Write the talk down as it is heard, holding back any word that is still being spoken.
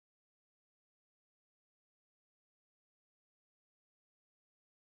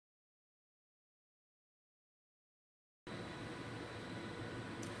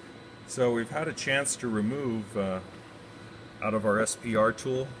So we've had a chance to remove out of our SPR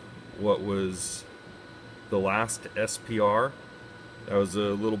tool what was the last SPR. That was a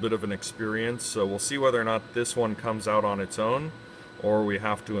little bit of an experience, so we'll see whether or not this one comes out on its own or we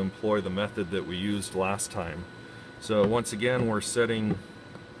have to employ the method that we used last time. So once again, we're setting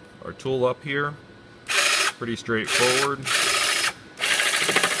our tool up here. Pretty straightforward.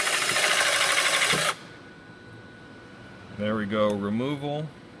 There we go, removal,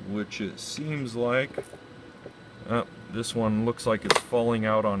 which it seems like this one looks like it's falling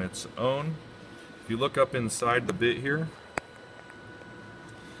out on its own. If you look up inside the bit here,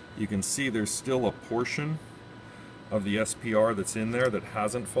 you can see there's still a portion of the SPR that's in there that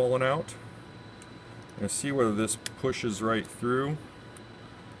hasn't fallen out. And see whether this pushes right through.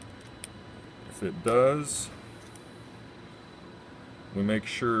 If it does, we make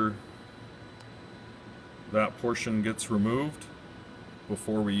sure that portion gets removed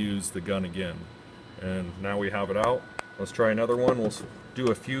before we use the gun again. And now we have it out. Let's try another one. We'll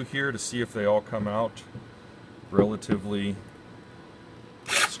do a few here to see if they all come out relatively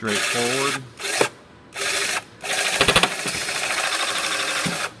straightforward.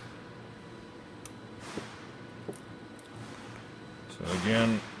 So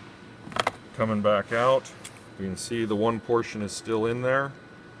again, coming back out, you can see the one portion is still in there.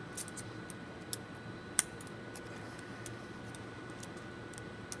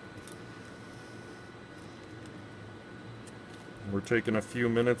 We're taking a few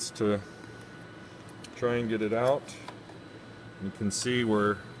minutes to try and get it out. You can see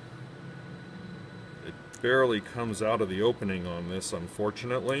where it barely comes out of the opening on this,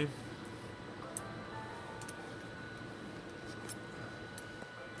 unfortunately.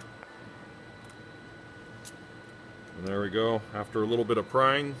 And there we go. After a little bit of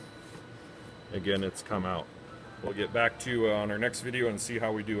prying, again, it's come out. We'll get back to you on our next video and see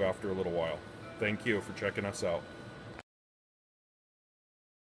how we do after a little while. Thank you for checking us out.